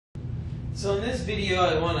So in this video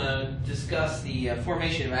I want to discuss the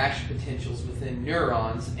formation of action potentials within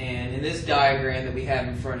neurons, and in this diagram that we have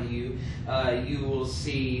in front of you, you will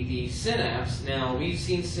see the synapse. Now we've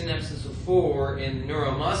seen synapses before in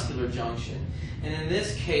neuromuscular junction, and in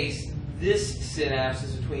this case this synapse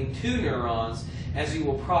is between two neurons as you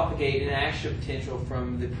will propagate an action potential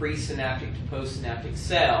from the presynaptic to postsynaptic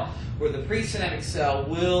cell, where the presynaptic cell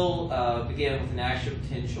will begin with an action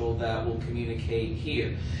potential that will communicate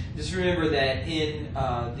here. Just remember that in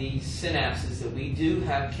these synapses that we do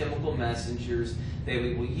have chemical messengers that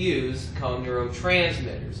we will use called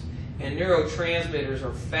neurotransmitters. And neurotransmitters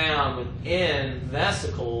are found within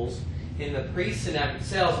vesicles in the presynaptic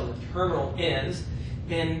cells on the terminal ends.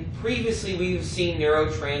 And previously we've seen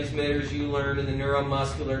neurotransmitters. You learned in the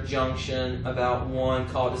neuromuscular junction about one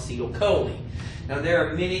called acetylcholine. Now there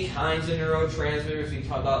are many kinds of neurotransmitters. We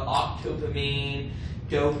talk about octopamine,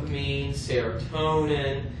 dopamine,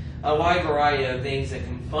 serotonin, a wide variety of things that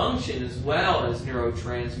can function as well as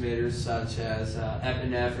neurotransmitters such as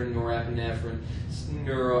epinephrine, norepinephrine,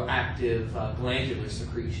 neuroactive glandular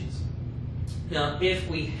secretions. Now if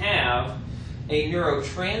we have a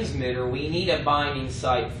neurotransmitter, we need a binding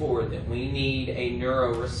site for them. We need a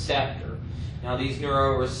neuroreceptor. Now these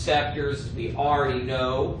neuroreceptors, as we already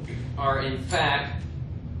know, are in fact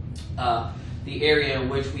the area in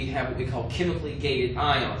which we have what we call chemically gated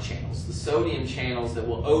ion channels. The sodium channels that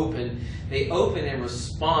will open, they open in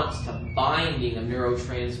response to binding of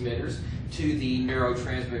neurotransmitters to the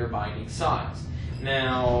neurotransmitter binding sites.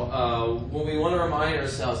 Now what we want to remind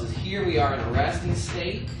ourselves is here we are in a resting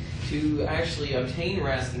state. To actually obtain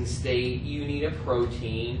resting state, you need a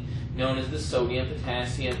protein known as the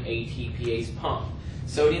sodium-potassium ATPase pump.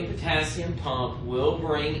 Sodium-potassium pump will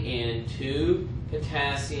bring in 2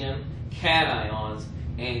 potassium cations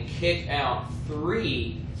and kick out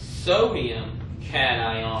 3 sodium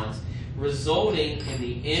cations, resulting in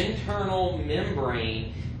the internal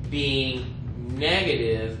membrane being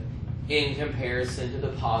negative in comparison to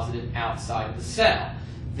the positive outside of the cell.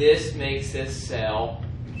 This makes this cell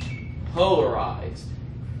polarized.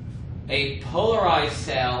 A polarized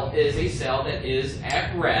cell is a cell that is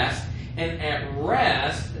at rest, and at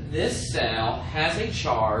rest this cell has a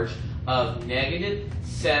charge of negative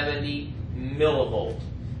 70 millivolt.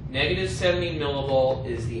 Negative 70 millivolt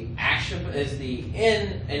is the action,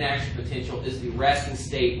 in an action potential is the resting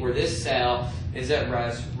state where this cell is at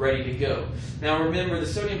rest, ready to go. Now remember, the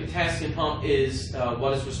sodium-potassium pump is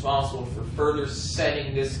what is responsible for further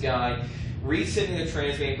setting this guy, resetting the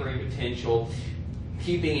transmembrane potential,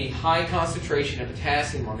 keeping a high concentration of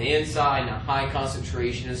potassium on the inside and a high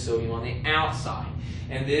concentration of sodium on the outside.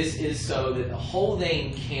 And this is so that the whole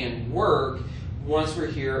thing can work once we're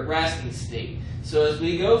here at resting state. So as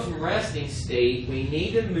we go from resting state, we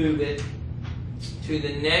need to move it to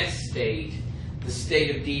the next state, the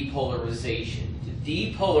state of depolarization. To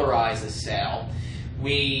depolarize a cell,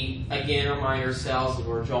 we again remind ourselves that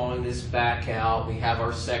we're drawing this back out. We have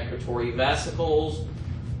our secretory vesicles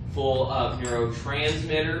full of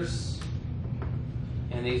neurotransmitters,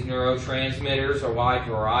 and these neurotransmitters are a wide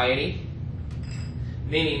variety.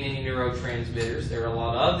 Many neurotransmitters. There are a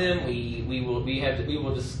lot of them. We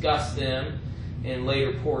will discuss them in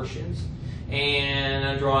later portions. And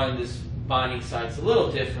I'm drawing this binding sites a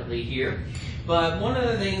little differently here. But one of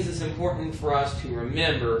the things that's important for us to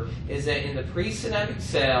remember is that in the presynaptic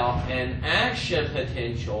cell, an action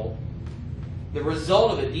potential, the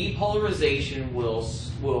result of a depolarization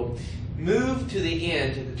will move to the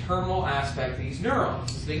end, to the terminal aspect of these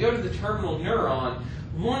neurons. As they go to the terminal neuron,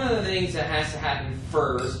 one of the things that has to happen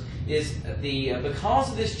first is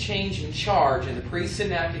because of this change in charge in the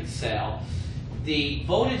presynaptic cell, the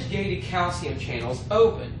voltage-gated calcium channels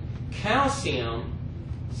open. Calcium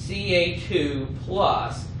Ca2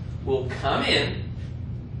 plus will come in,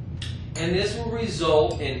 and this will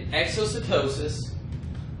result in exocytosis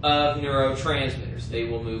of neurotransmitters. They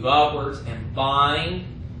will move upwards and bind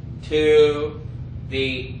to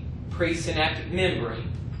the presynaptic membrane.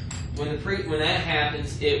 When that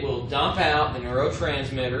happens, it will dump out the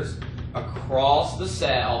neurotransmitters across the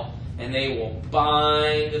cell, and they will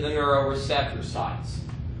bind to the neuroreceptor sites.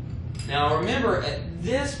 Now remember, at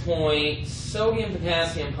this point,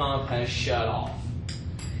 sodium-potassium pump has shut off.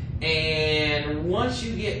 And once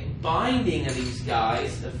you get binding of these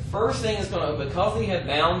guys, the first thing is going to, because they have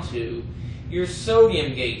bound to, your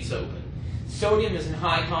sodium gates open. Sodium is in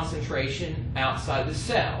high concentration outside the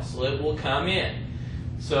cell, so it will come in.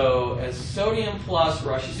 So as sodium plus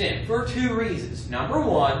rushes in, for 2 reasons. Number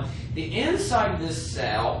one, the inside of this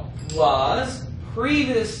cell was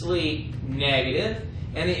previously negative,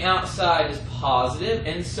 and the outside is positive,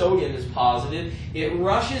 and sodium is positive. It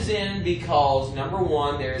rushes in because, number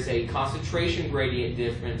one, there's a concentration gradient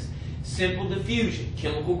difference, simple diffusion,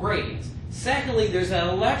 chemical gradients. Secondly, there's an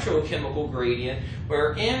electrochemical gradient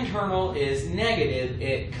where internal is negative.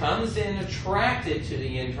 It comes in attracted to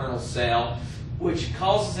the internal cell, which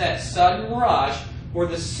causes that sudden rush where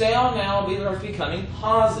the cell now starts becoming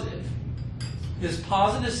positive. This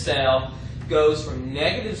positive cell goes from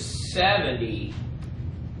negative 70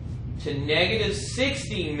 to negative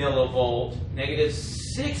 60 millivolt, negative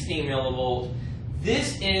 60 millivolt.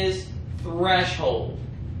 This is threshold.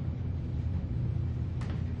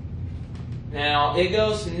 Now, it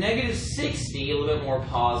goes from negative 60, a little bit more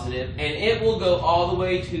positive, and it will go all the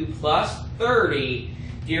way to plus 30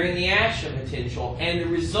 during the action potential. And the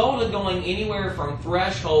result of going anywhere from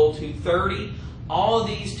threshold to 30, all of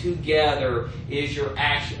these together is your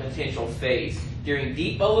action potential phase. During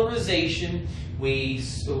depolarization,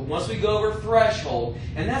 once we go over threshold,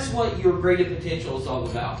 and that's what your graded potential is all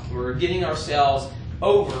about. We're getting ourselves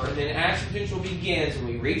over, and then action potential begins when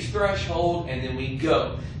we reach threshold, and then we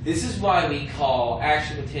go. This is why we call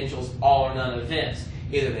action potentials all or none events.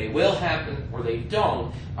 Either they will happen or they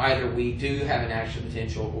don't. Either we do have an action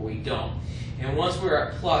potential or we don't. And once we're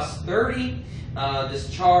at plus 30, this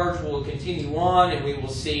charge will continue on, and we will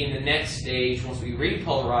see in the next stage, once we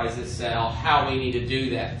repolarize the cell, how we need to do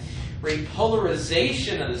that.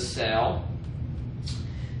 Repolarization of the cell.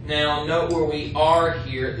 Now, note where we are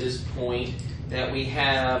here at this point, that we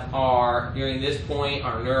have during this point,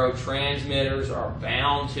 our neurotransmitters are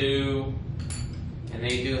bound to, and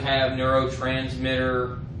they do have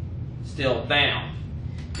neurotransmitter still bound.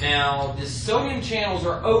 Now, the sodium channels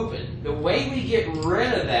are open. The way we get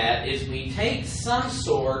rid of that is we take some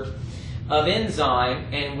sort of enzyme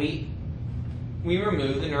and we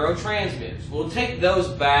remove the neurotransmitters. We'll take those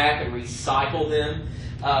back and recycle them,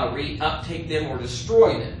 reuptake them, or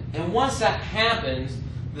destroy them. And once that happens,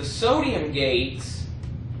 the sodium gates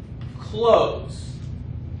close.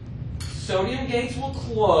 Sodium gates will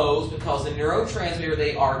close because the neurotransmitter,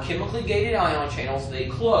 they are chemically gated ion channels, they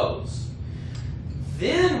close.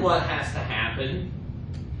 Then what has to happen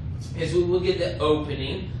is we will get the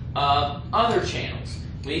opening of other channels.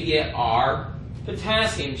 We get our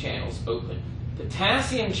potassium channels open.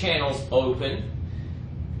 Potassium channels open.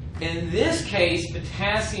 In this case,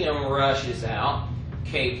 potassium rushes out,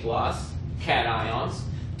 K+, cations.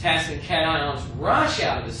 Potassium cations rush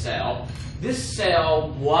out of the cell. This cell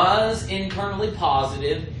was internally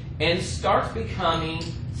positive and starts becoming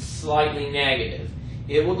slightly negative.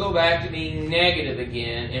 It will go back to being negative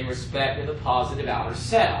again in respect to the positive outer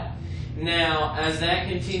cell. Now, as that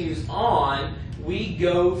continues on, we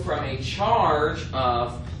go from a charge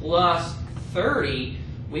of plus 30,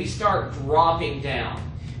 we start dropping down.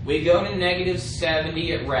 We go to negative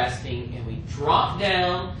 70 at resting, and we drop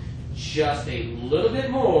down just a little bit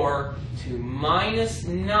more to minus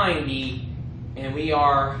 90, and we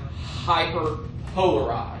are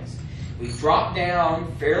hyperpolarized. We drop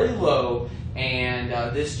down fairly low, and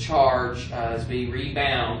this charge as we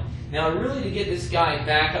rebound. Now, really, to get this guy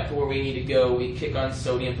back up to where we need to go, we kick on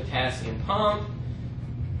sodium-potassium pump.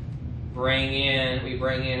 We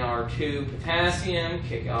bring in our 2 potassium,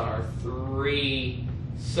 kick out our 3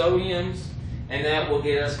 sodiums, and that will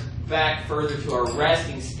get us back further to our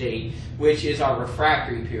resting state, which is our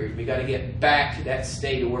refractory period. We've got to get back to that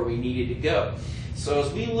state of where we needed to go. So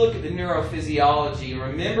as we look at the neurophysiology,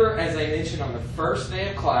 remember, as I mentioned on the first day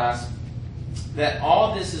of class, that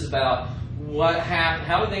all of this is about what happened,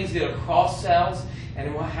 how do things get across cells,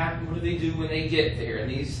 and what do they do when they get there. And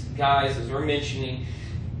these guys, as we're mentioning,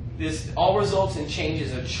 this all results in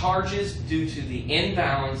changes of charges due to the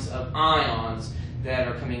imbalance of ions that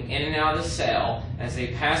are coming in and out of the cell. As they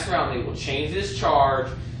pass around, they will change this charge,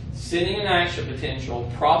 sending an action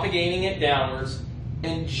potential, propagating it downwards,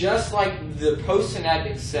 and just like the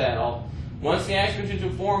postsynaptic cell, once the action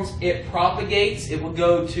potential forms, it propagates, it will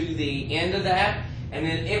go to the end of that, and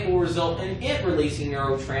then it will result in it releasing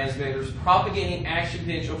neurotransmitters, propagating action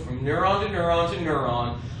potential from neuron to neuron to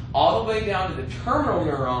neuron, all the way down to the terminal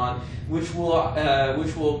neuron, which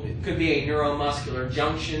could be a neuromuscular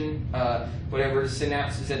junction, whatever the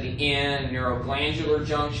synapse is at the end, neuroglandular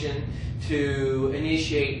junction, to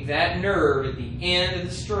initiate that nerve at the end of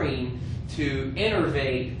the stream to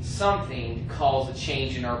innervate something to cause a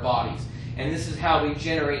change in our bodies. And this is how we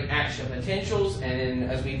generate action potentials, and then,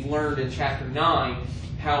 as we've learned in Chapter 9,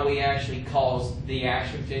 how we actually cause the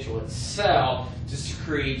action potential itself to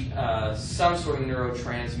secrete some sort of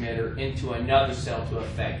neurotransmitter into another cell to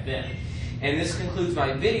affect them. And this concludes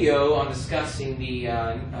my video on discussing the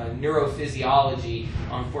neurophysiology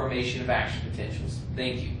on formation of action potentials.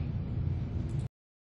 Thank you.